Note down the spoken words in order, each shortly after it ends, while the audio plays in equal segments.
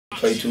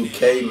play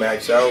 2K,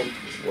 max out,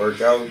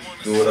 work out,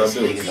 do what I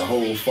do. Get the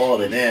whole fall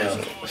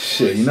now.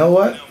 Shit, you know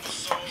what?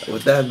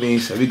 With that being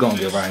said, we gonna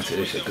get right into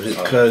this shit,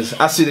 cause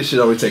I see this shit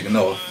already taking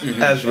off,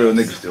 as real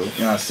niggas do. You know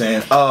what I'm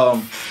saying?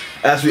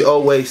 As we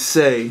always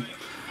say,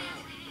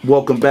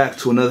 welcome back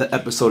to another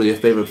episode of your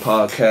favorite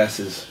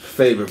podcast's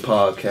favorite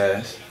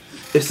podcast.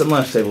 It's the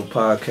Lunch Table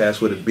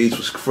Podcast where the beats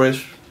was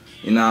crisp.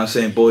 You know what I'm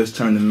saying? Boys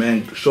turn to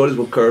men. Shorties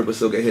will curve but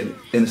still get hit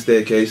in the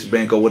staircase.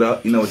 Banco, what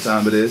up? You know what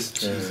time it is.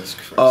 Jesus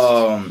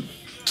Christ.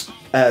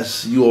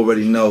 As you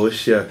already know,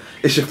 it's your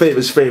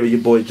favorite, your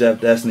boy Jeff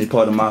Destiny,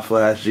 part of My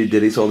Flash, G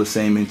Diddy's all the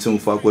same in tune,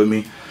 fuck with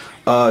me.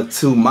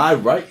 To my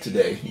right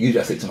today, usually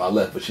I say to my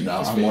left, but you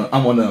know,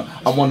 I'm on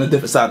a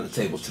different side of the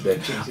table today.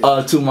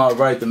 To my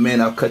right, the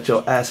man I'll cut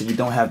your ass if you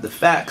don't have the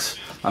facts.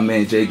 My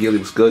man Jay Gilly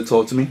was good,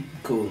 talk to me.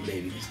 Cool,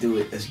 baby, let's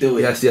do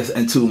it. Yes,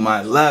 and to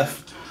my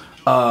left,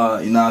 you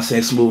know what I'm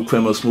saying, smooth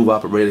criminal, smooth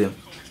operator,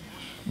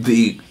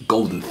 the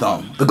golden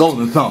thumb,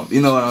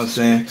 you know what I'm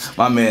saying?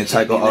 My man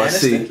Tycho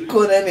RC. You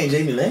call that name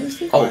Jamie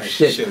Lannister? Oh right,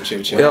 shit.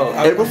 Chill. Yo,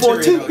 April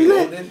 14th, we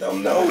lit.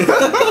 Don't know. We have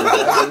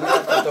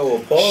to throw a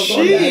pause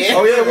on that.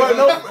 Oh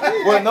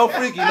yeah, no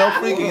freaky. Yo.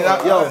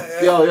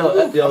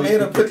 I'm here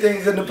to put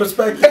things into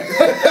perspective. We're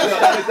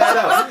gonna edit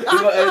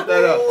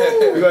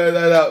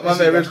that out. My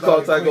man Rich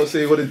called Tycho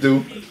C, what it do?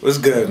 What's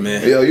good,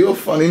 man? Yo, you a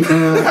funny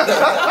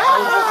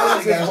I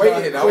was just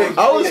waiting.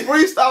 I was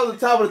freestyle at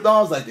the top of the thumb.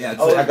 I was like, yeah,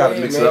 I gotta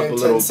mix it up a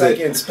little 10 bit.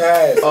 seconds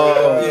passed.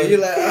 Yeah, you're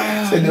like,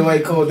 And the way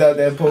called out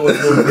that poem.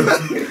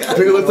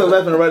 Nigga went to the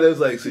left and the right. It was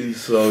like, see,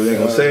 so you ain't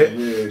gonna say it.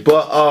 Yeah.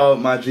 But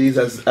my G's,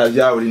 as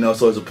y'all already know,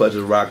 so it's a pleasure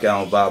to rock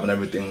out and vibe and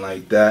everything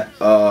like that.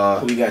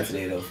 Who we got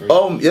today though? First?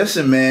 Oh, yes,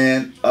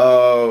 man.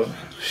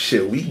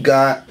 Shit, we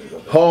got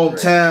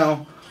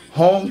hometown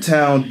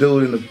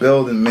dude in the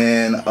building,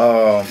 man.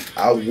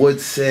 I would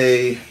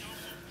say,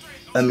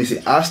 let me see.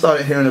 I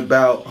started hearing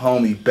about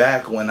homie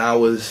back when I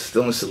was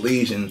still in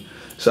Salesian.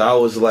 So I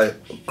was like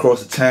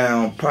across the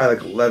town, probably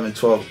like 11th,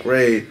 12th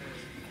grade.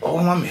 Oh,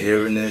 I'm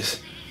hearing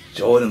this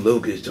Jordan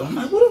Lucas. I'm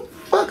like, what the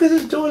fuck is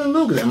this Jordan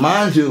Lucas? And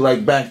mind you,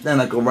 like back then,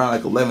 like around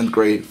like 11th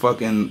grade,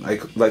 fucking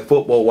like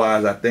football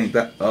wise, I think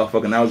that that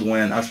was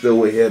when I still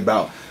would hear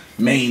about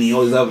Maney,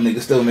 all these other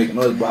niggas still making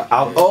noise, but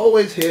I'll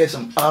always hear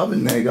some other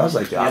nigga. I was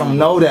like, I don't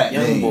know that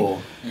young name. boy.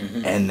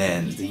 And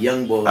then The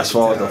young boy. as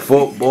far as the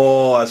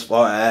football, as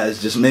far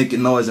as just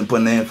making noise and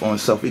putting in for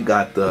himself, we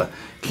got the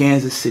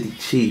Kansas City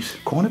Chiefs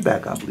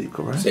cornerback, I believe,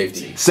 correct?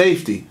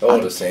 Safety. All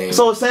the same.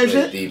 So the same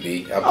shit?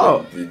 DB.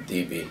 Oh. The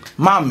DB.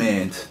 My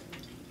man's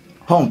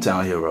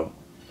hometown hero,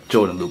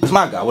 Jordan Lucas.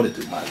 My guy, what it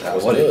do, my guy?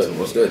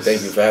 What's good?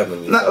 Thank you for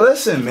having me. Now,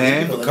 listen,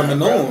 man. For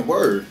coming on,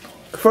 word.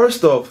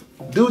 First off,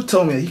 dude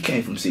told me he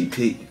came from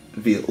CP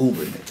via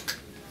Uber. Nigga.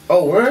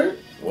 Oh, word?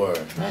 Word.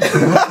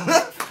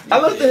 I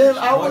looked at him,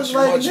 I was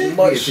like,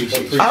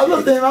 nigga. I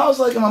looked at him, I was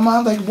like, in my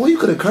mind, like, boy, you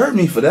could have curved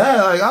me for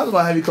that. Like, I was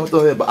gonna have you come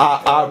through here, but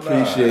I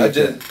appreciate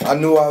it. I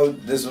knew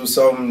this was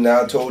something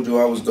that I told you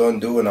I was gonna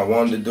do, and I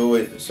wanted to do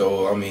it.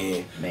 So I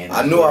mean,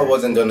 I knew I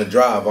wasn't gonna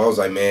drive. I was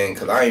like, man,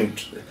 cause I'm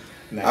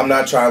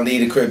not trying to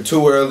leave the crib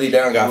too early.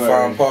 Then I got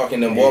fine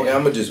parking and walking.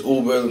 I'm gonna just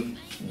Uber.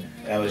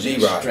 That was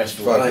G-Rock.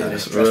 stressful. Fuck Right? it.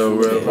 That's stressful.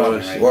 Real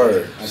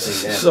word.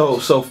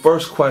 So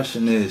first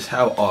question is,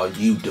 how are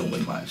you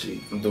doing, my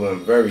G? I'm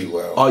doing very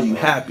well. Are you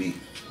happy?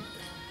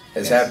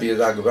 As happy as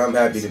I could. I'm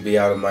happy to be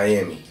out of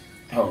Miami.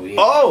 Oh, yeah.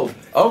 Oh,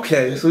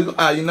 okay. So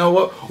you know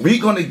what? We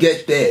gonna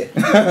get there.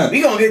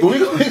 We gonna get there.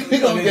 we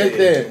gonna get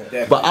there.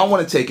 Definitely. But I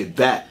want to take it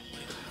back.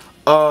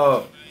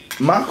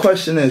 My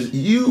question is,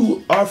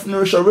 you are from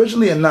New York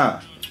originally or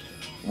not?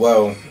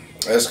 Well,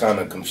 that's kind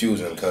of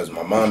confusing because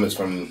my mom is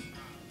from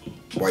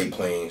White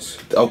Plains.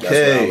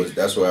 Okay.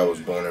 That's where I was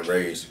born and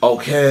raised.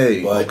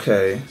 Okay. But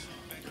okay.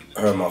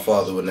 Her and my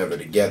father were never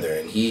together,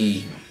 and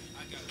he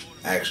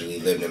actually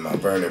lived in Mount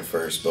Vernon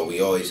first, but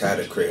we always had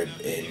a crib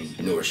in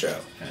New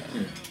Rochelle.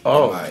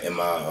 Oh. And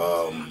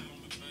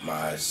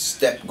my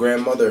step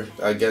grandmother,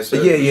 I guess.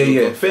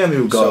 Yeah. Family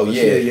regardless.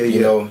 So you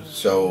know,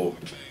 so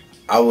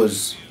I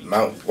was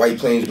White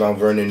Plains, Mount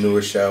Vernon, New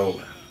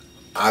Rochelle.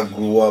 I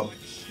grew up,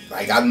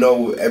 like, I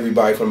know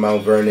everybody from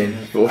Mount Vernon.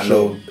 I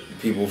know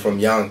people from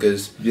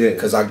Yonkers. Yeah.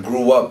 Because I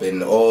grew up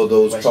in all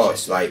those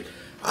parts. Like,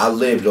 I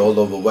lived all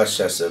over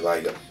Westchester.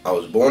 Like, I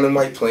was born in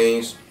White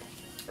Plains.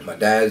 My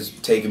dad's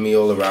taking me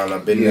all around.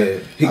 I've been there.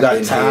 He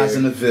got ties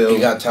in the Ville. He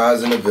got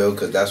ties in the Ville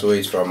because that's where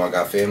he's from. I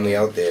got family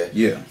out there.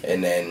 Yeah.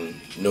 And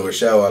then New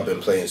Rochelle, I've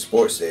been playing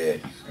sports there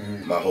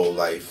my whole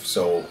life.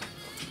 So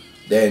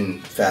then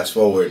fast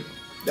forward,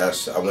 I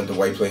went to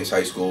White Plains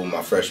High School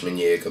my freshman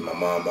year because my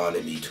mom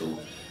wanted me to.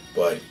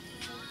 But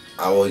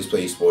I always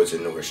played sports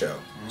in New Rochelle.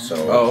 So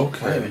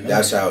okay.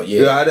 That's how, I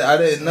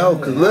didn't know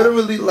because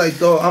literally, like,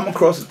 though, I'm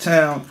across the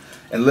town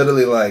and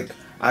literally, like,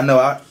 I know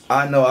I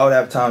I know I would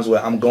have times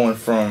where I'm going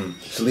from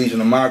Salesian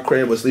to my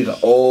crib or Salesian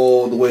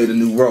all the way to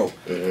New Row.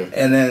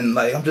 And then,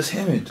 like, I'm just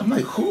hearing, I'm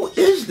like, who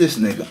is this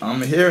nigga?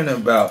 I'm hearing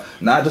about,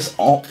 not just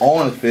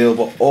on the field,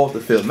 but off the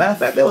field. Matter of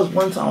fact, there was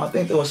one time, I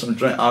think there was some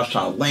drink I was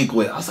trying to link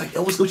with. I was like,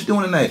 yo, what you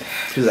doing tonight?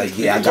 She was like,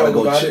 yeah, I gotta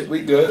go chill.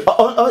 We good.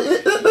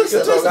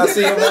 Listen, I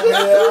see him.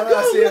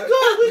 I see him.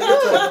 We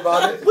talk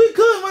about it. We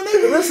good, my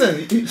nigga.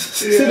 Listen,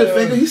 see the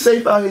finger, he's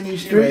safe out here in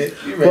these streets.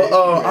 But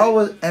I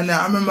was, and then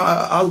I remember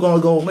I was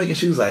gonna go link, and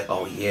she was like,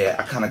 oh yeah,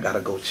 I kind of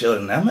gotta go chill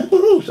tonight. I'm like,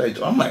 who?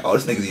 I'm like, oh,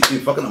 this nigga,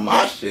 fucking on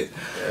my shit.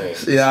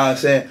 You know what I'm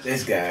saying?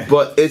 This guy.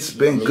 But it's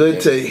been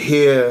good to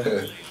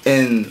hear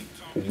and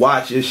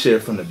watch your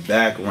shit from the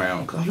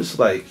background. Cause I'm just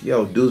like,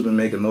 yo, dude's been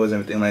making noise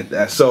and everything like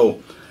that.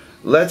 So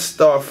let's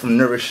start from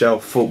New Rochelle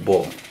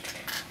football.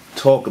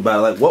 Talk about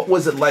it. Like, what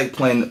was it like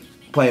playing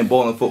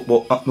ball and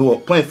football,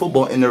 playing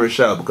football in New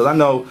Rochelle? Because I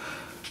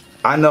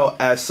know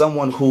as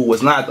someone who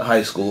was not at the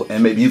high school,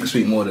 and maybe you can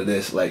speak more to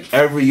this, like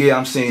every year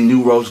I'm seeing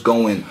New Rows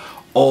going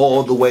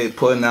all the way,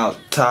 putting out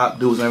top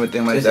dudes and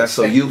everything like that.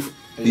 So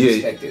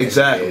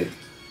exactly. Yeah.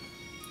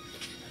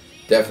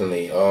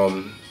 Definitely.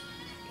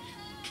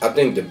 I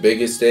think the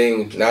biggest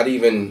thing, not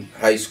even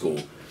high school,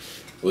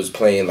 was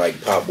playing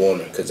like Pop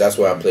Warner, because that's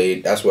where I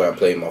played. That's where I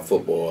played my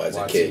football as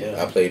a kid.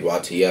 I played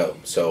YTL.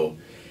 So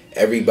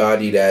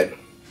everybody that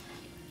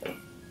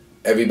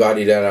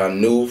I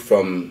knew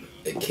from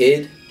a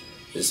kid,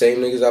 the same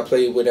niggas I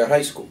played with in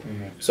high school.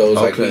 So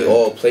it's like we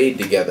all played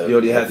together. You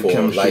already had the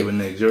chemistry with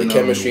niggas. The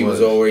chemistry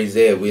was always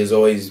there. We was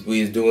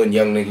doing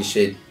young nigga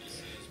shit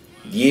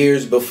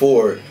years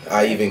before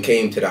I even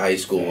came to the high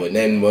school. And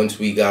then once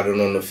we got it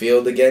on the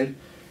field again,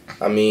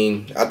 I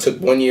mean, I took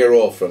 1 year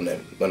off from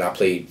them when I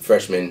played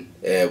freshman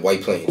at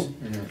White Plains.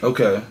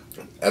 Okay.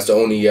 That's the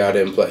only year I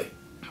didn't play.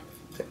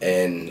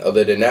 And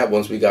other than that,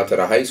 once we got to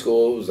the high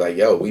school, it was like,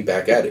 yo, we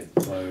back at it.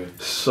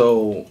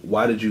 So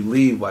why did you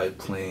leave White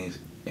Plains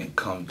and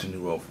come to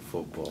New Row for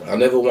football? I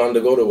never wanted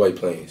to go to White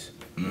Plains.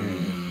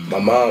 My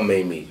mom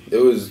made me. It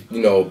was,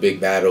 a big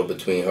battle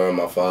between her and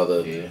my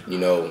father,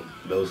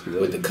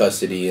 with the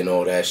custody and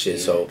all that shit.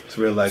 So it's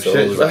real life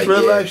shit. That's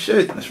real life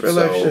shit. That's real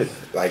life shit.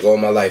 Like all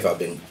my life, I've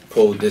been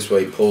pulled this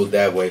way, pulled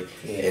that way,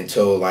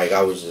 until like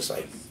I was just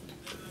like,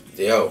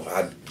 yo,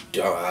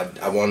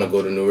 I want to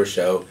go to New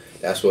Rochelle.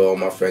 That's where all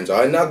my friends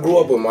are. And I grew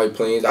up in White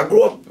Plains. I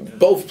grew up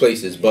both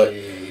places, but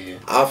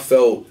I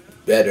felt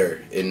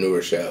better in New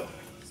Rochelle.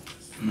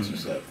 That's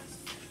what's up.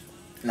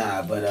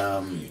 Nah,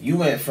 but you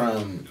went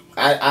from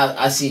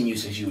I seen you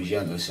since you was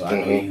younger, so I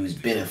know you was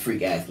been a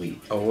freak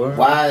athlete. Oh, word?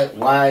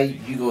 Why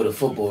you go the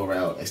football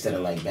route instead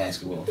of like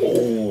basketball?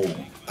 Oh,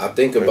 I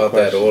think about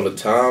that all the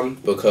time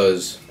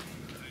because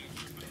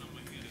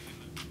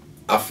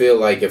I feel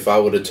like if I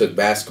would have took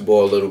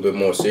basketball a little bit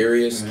more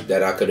serious,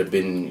 that I could have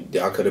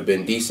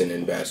been decent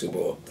in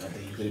basketball. I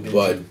think you could have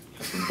been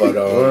But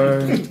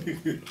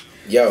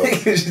yo,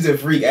 she's a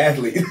freak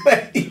athlete.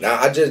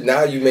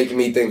 now you making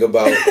me think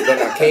about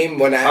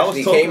when I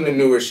actually came to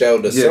New Rochelle,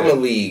 the summer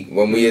league,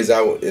 when we was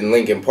out in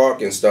Lincoln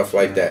Park and stuff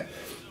like that,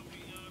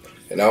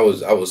 and I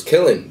was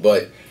killing,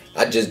 but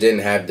I just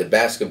didn't have the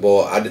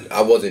basketball.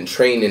 I wasn't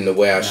training the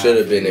way I should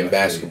have been in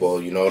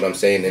basketball. You know what I'm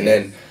saying? And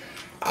then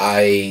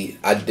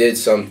I did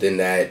something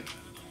that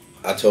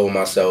I told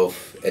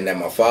myself and that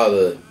my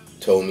father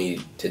told me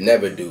to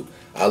never do.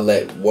 I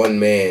let one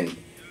man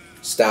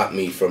stop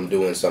me from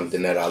doing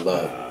something that I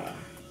love.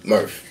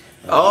 Murph.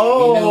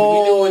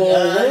 Oh, we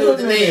knew what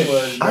the name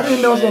was. I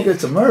didn't know I was gonna get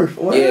to Murph.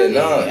 What? Yeah,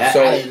 nah.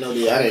 So I didn't know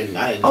that. I didn't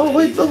know. Oh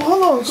wait, hold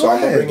on. So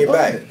I'm gonna bring it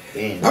back.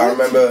 Damn. I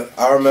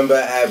remember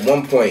at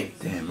one point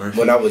Murphy,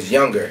 when I was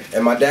younger,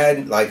 and my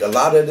dad, like a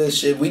lot of this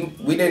shit, we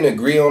didn't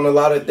agree on a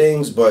lot of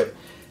things, but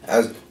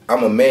as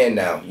I'm a man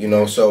now,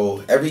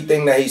 so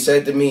everything that he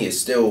said to me is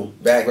still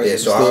back there.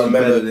 So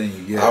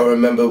I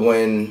remember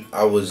when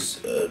I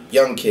was a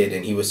young kid,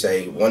 and he would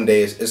say, one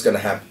day it's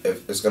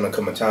gonna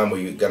come a time where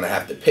you're gonna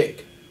have to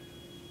pick.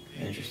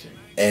 Interesting.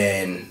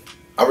 And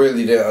I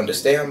really didn't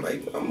understand. I'm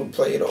like, I'm gonna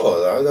play it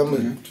all.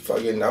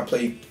 I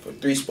played for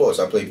 3 sports.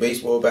 I played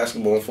baseball,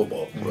 basketball, and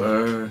football.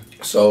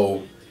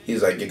 So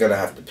he's like, you're gonna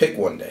have to pick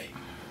one day.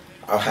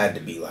 I had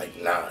to be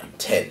like 9,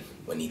 10.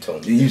 When he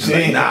told me, you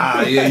say,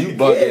 nah, yeah, you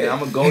bugging. I'm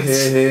gonna go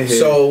here.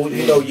 So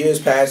years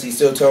passed. He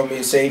still told me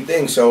the same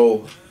thing.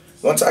 So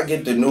once I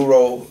get the New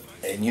Row,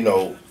 and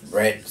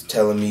Brent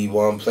telling me he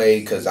want to play,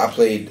 because I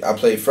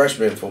played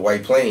freshman for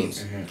White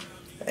Plains,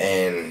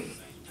 and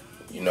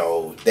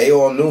they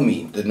all knew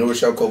me. The New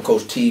Rochelle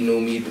Coach T knew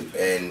me,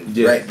 and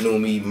Brett knew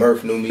me,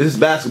 Murph knew me. This is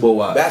basketball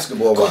wise.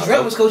 Coach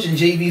Brett was coaching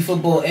JV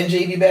football and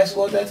JV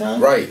basketball at that time.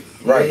 Right.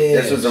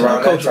 Yeah. This was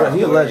around that time.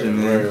 He a legend,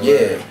 man.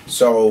 Yeah.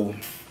 So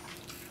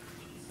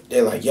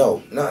they're like,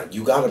 yo, nah,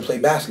 you gotta play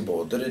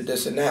basketball,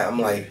 this and that. I'm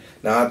like,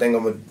 nah, I think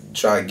I'm gonna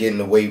try to get in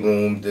the weight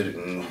room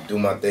and do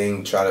my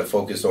thing, try to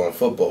focus on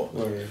football.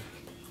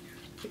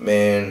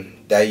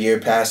 Man, that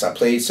year passed, I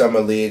played summer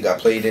league, I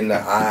played in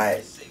the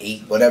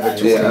I-8, whatever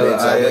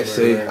tournaments.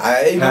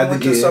 I even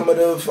went to some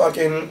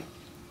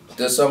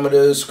of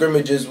the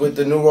scrimmages with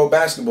the New Row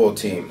basketball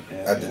team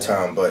at the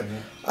time, but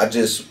I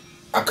just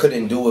I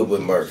couldn't do it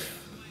with Murph.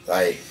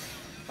 Like,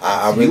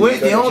 I really You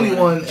ain't the couldn't. only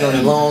one. On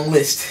a long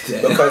list.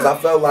 Because I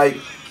felt like,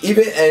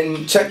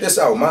 and check this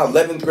out, my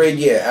 11th grade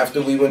year,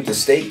 after we went to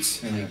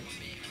States,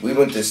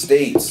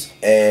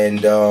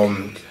 and,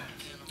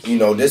 you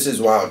know, this is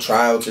while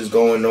tryouts is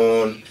going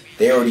on.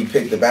 They already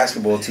picked the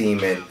basketball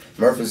team, and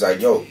Murph was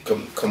like, yo,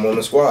 come on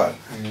the squad.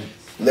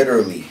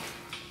 Literally.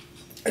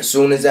 As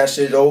soon as that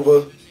shit's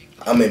over,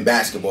 I'm in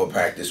basketball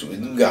practice. We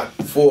got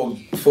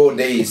four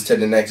days to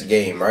the next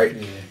game, right?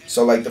 Yeah.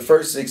 So, like, the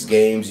first 6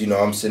 games, you know,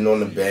 I'm sitting on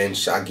the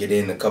bench. I get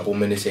in a couple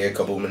minutes here, a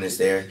couple minutes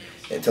there,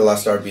 until I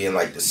start being,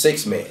 like, the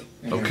 6th man.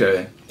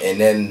 Okay. And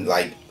then,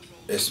 like,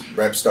 this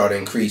reps started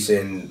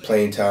increasing,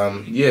 playing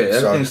time. Yeah,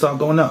 everything started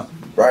going up.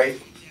 Right?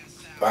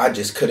 But I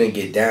just couldn't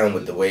get down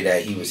with the way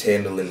that he was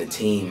handling the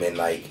team and,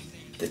 like,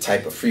 the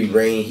type of free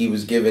reign he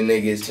was giving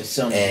niggas to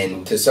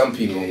some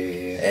people.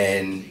 Yeah.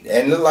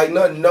 And like,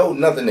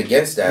 nothing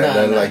against that,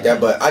 nothing like that,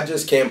 but I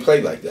just can't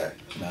play like that.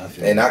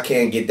 And I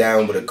can't get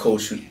down with a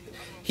coach who,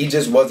 he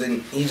just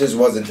wasn't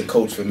the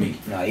coach for me.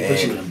 Nah, he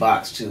put you in a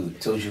box too.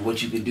 Told you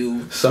what you could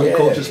do. Some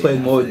coaches play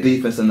more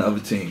defense than the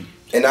other team.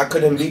 And I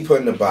couldn't be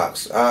put in the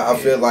box. I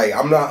feel like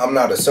I'm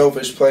not a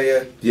selfish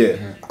player. Yeah.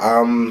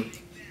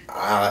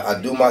 I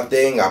do my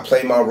thing. I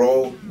play my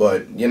role,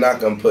 but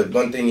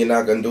one thing you're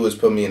not gonna do is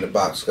put me in the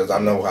box because I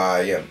know how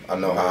I am. I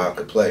know how I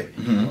could play,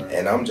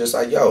 and I'm just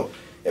like, yo,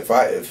 if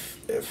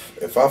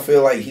I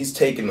feel like he's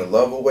taking the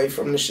love away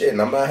from the shit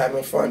and I'm not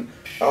having fun,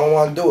 I don't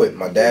want to do it.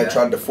 My dad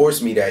tried to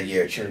force me that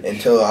year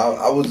until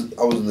I was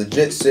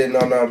legit sitting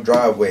on our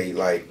driveway,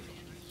 like,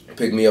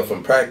 pick me up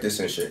from practice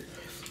and shit,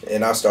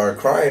 and I started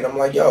crying. I'm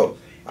like, yo,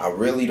 I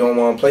really don't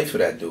want to play for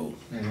that dude.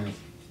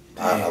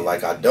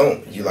 I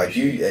don't.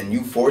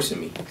 You forcing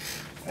me.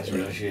 That's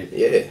real shit.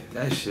 Yeah.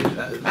 That shit.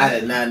 I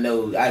did not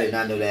know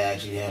that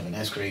actually happened.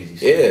 That's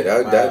crazy. Yeah,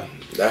 that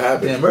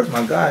happened. Yeah, Murph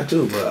my guy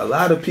too, but a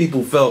lot of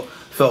people felt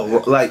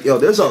like, yo,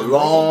 there's a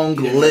long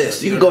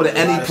list. You can go to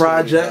any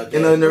project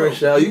in the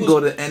Rochelle. You can go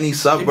to any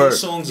suburb.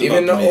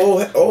 Even the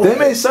old they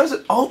made songs.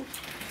 Oh,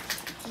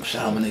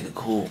 shout out my nigga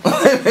Cool.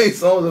 They made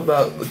songs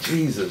about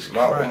Jesus.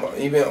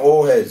 Even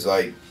old heads,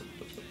 like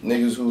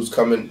niggas who's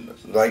coming,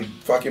 like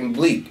fucking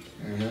Bleak.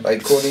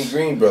 Like Courtney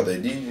Green, brother.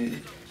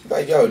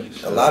 Like, yo,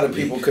 a lot of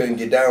people couldn't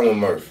get down with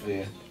Murph.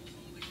 Yeah.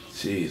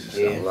 Jesus,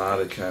 a lot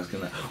of cats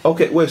can.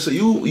 Okay, wait. So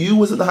you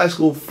was at the high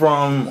school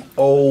from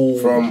 09,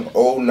 from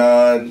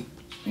 09,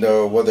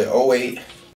 no, was it 08?